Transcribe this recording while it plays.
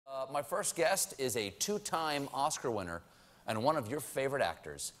My first guest is a two-time Oscar winner and one of your favorite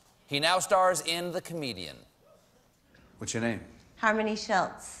actors. He now stars in The Comedian. What's your name? Harmony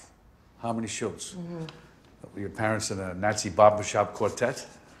Schultz. Harmony Schultz. Were your parents in a Nazi barbershop quartet?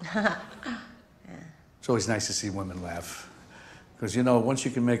 Yeah. It's always nice to see women laugh. Because, you know, once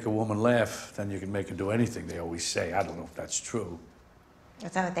you can make a woman laugh, then you can make her do anything, they always say. I don't know if that's true.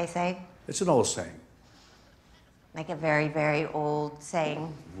 Is that what they say? It's an old saying. Like a very, very old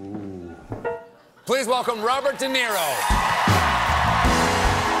saying. Ooh. Please welcome Robert De Niro.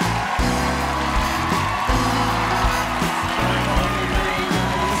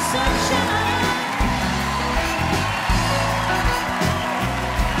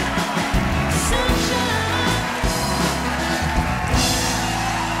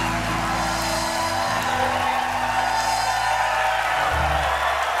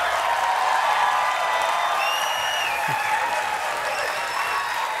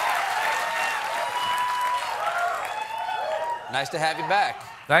 Nice to have you back.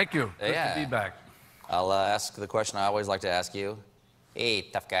 Thank you. Good Yeah. to be back. I'll ask the question I always like to ask you. Hey,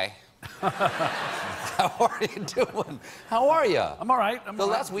 tough guy. How are you doing? How are you? I'm all right. I'm The all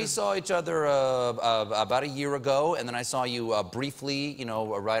right. last we saw each other about a year ago, and then I saw you briefly, you know,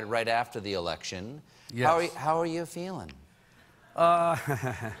 right after the election. Yes. How are you feeling?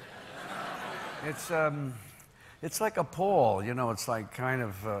 It's like a pall, you know. It's like kind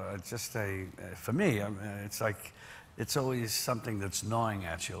of just a for me. It's like it's always something that's gnawing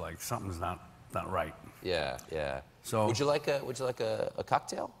at you, like something's not right. Yeah, yeah. So would you like a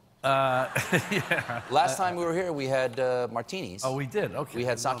cocktail? Yeah. Last time we were here, we had martinis. Oh, we did. Okay. We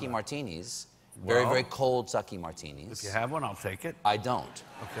had sake martinis. Very, very cold sake martinis. If you have one, I'll take it. I don't.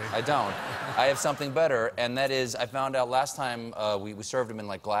 Okay. I don't. I have something better, and that is, I found out last time we served them in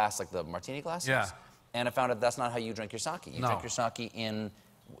like glass, like the martini glasses. Yeah. And I found out that's not how you drink your sake. You drink your sake in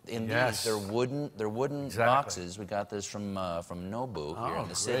Yes. these. They're wooden Exactly. boxes. We got this from Nobu here in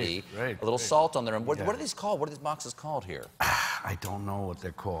the city. Great, a little great. salt on there. And what are these called? What are these boxes called here? I don't know what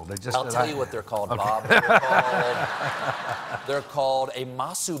they're called. They just. I'll tell you what they're called, Bob. They're called a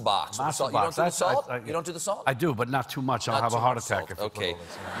masu box. with the salt. You don't do the salt? You don't do the salt? I do, but not too much. I'll have a heart attack if I put Okay. all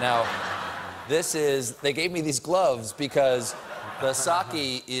this in. Now, this is. They gave me these gloves because the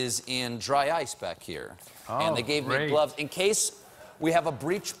sake is in dry ice back here, and they gave me great. gloves in case we have a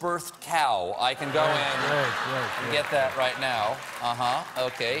breech-birthed cow. I can go in and get that right now.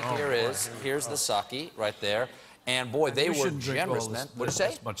 Okay. Here's the sake right there. And boy, they were generous, man. What'd you say?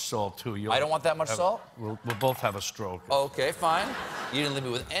 This much salt too. I don't want that much salt? We'll both have a stroke. Okay, fine. You didn't leave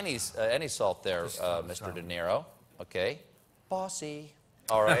me with any salt there, Mr. De Niro. Okay. Bossy.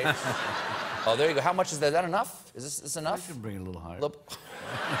 All right. Oh, there you go. How much is that? Is that enough? Is this enough? You can bring it a little higher.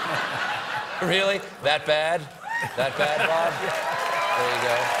 Really? That bad? That bad, Bob? There you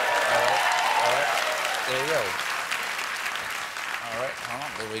go. All right. All right. There you go. All right.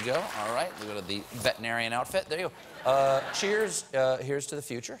 There we go. All right. We go to the veterinarian outfit. There you go. Cheers. Here's to the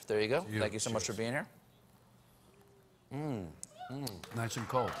future. There you go. Thank you so much for being here. Nice and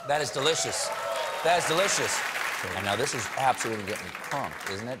cold. That is delicious. That is delicious. And now this is absolutely getting me pumped,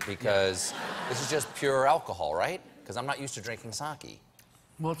 isn't it? Because this is just pure alcohol, right? Because I'm not used to drinking sake.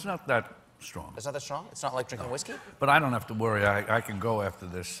 Well, it's not that strong. It's not that strong? It's not like drinking whiskey? But I don't have to worry. I can go after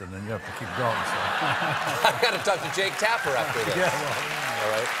this, and then you have to keep going. So. I've got to talk to Jake Tapper after this. Yeah, well,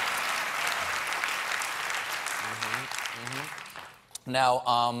 All right. Now,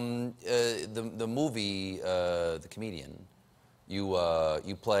 the movie, The Comedian, you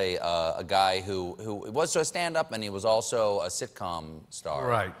play a guy who was a stand-up, and he was also a sitcom star.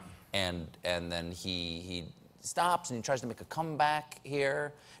 Right. And then he stops and he tries to make a comeback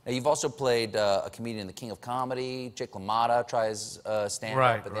here. Now, you've also played a comedian, the King of Comedy. Jake LaMotta tries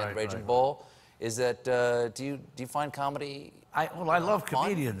stand-up at the end of Raging Bull. Is that, do you find comedy? I love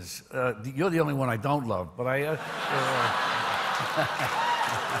comedians. You're the only one I don't love, but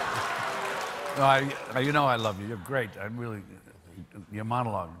no, you know I love you. You're great. Your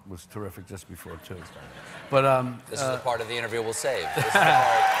monologue was terrific just before, too. But this is the part of the interview we'll save. This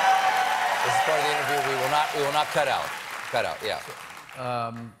is part of the interview we will not cut out. Cut out, yeah.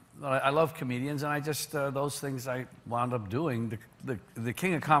 I love comedians, and I just, those things I wound up doing. The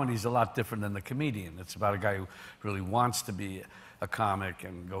King of Comedy is a lot different than the comedian. It's about a guy who really wants to be a comic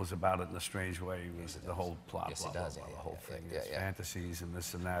and goes about it in a strange way. The whole plot, Yes, he does. the whole thing. Yeah, yeah. Fantasies and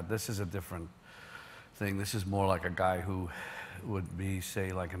this and that. This is a different thing. This is more like a guy who would be,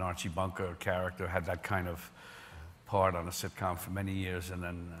 say, like an Archie Bunker character, had that kind of part on a sitcom for many years, and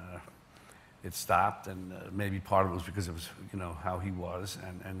then it stopped, and maybe part of it was because it was, you know, how he was,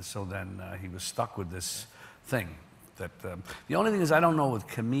 and so then he was stuck with this thing That the only thing is, I don't know with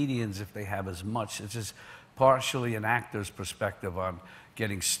comedians if they have as much. It's just partially an actor's perspective on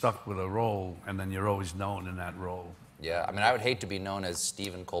getting stuck with a role, and then you're always known in that role. Yeah, I mean, I would hate to be known as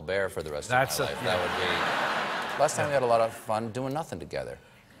Stephen Colbert for the rest of my life. Yeah. That would be... Last time we had a lot of fun doing nothing together.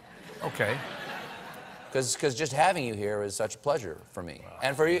 Okay. Because just having you here is such a pleasure for me.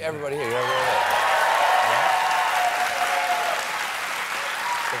 And for you, everybody here. You're everybody here. Yeah?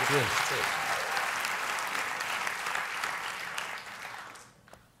 Cheers.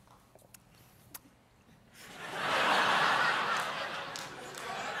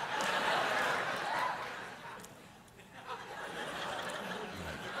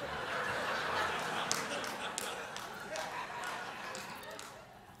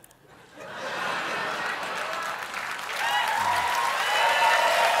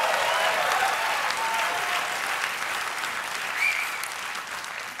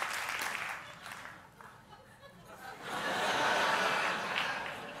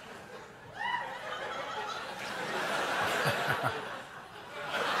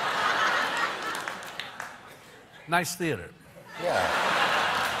 Nice theater.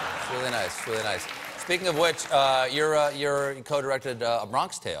 Yeah. It's really nice, really nice. Speaking of which, you're co-directed A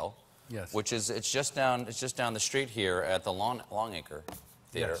Bronx Tale. Yes. Which is, it's just down the street here at the Longacre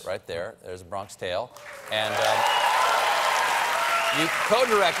Theater, Yes. right there. There's A Bronx Tale. And you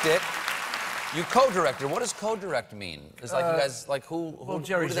co-directed. You co-directed. What does co-direct mean? It's like you guys, like who Well, who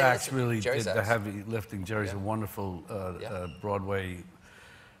Jerry do they Zaks listen? really Jerry did the Zaks. heavy lifting. Jerry's Yeah. a wonderful Yeah. Broadway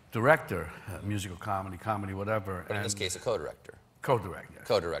director, musical comedy, whatever. But in this case, a co-director. Co-director. Yes.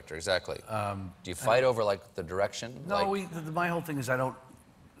 Co-director, exactly. Do you fight over like the direction? No, Like, my whole thing is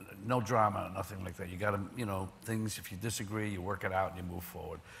no drama, nothing like that. You got to, things, if you disagree, you work it out and you move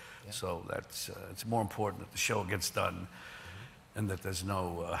forward. Yeah. So that's, it's more important that the show gets done and that there's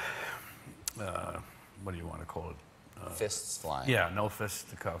no, what do you want to call it? fists flying. Yeah, no fists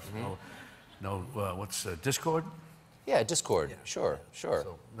to cuff, no, what's discord? Yeah, discord. Sure.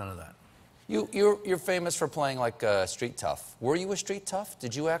 So none of that. You're famous for playing like street tough. Were you a street tough?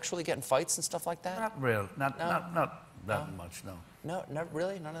 Did you actually get in fights and stuff like that? Not real, not that much, no. No,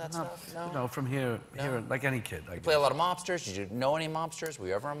 really? None of that stuff? No? No, from here, like any kid. I You play a lot of mobsters? Did you know any mobsters? Were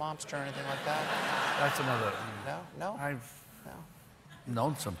you ever a mobster or anything like that? That's another. No? I've No.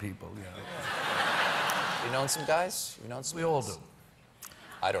 known some people, You known some guys? You known some We all guys? do.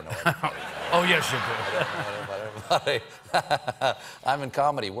 I don't know anybody. Oh, yes, you do. I don't know anybody. I'm in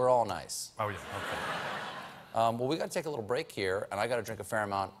comedy. We're all nice. Oh, yeah, okay. Well, we got to take a little break here, and I got to drink a fair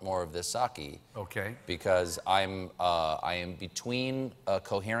amount more of this sake. Okay. Because I am between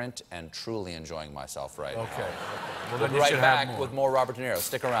coherent and truly enjoying myself right now. Okay. Well, We'll then be you right should have back more. with more Robert De Niro.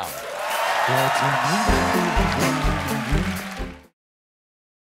 Stick around. What you need.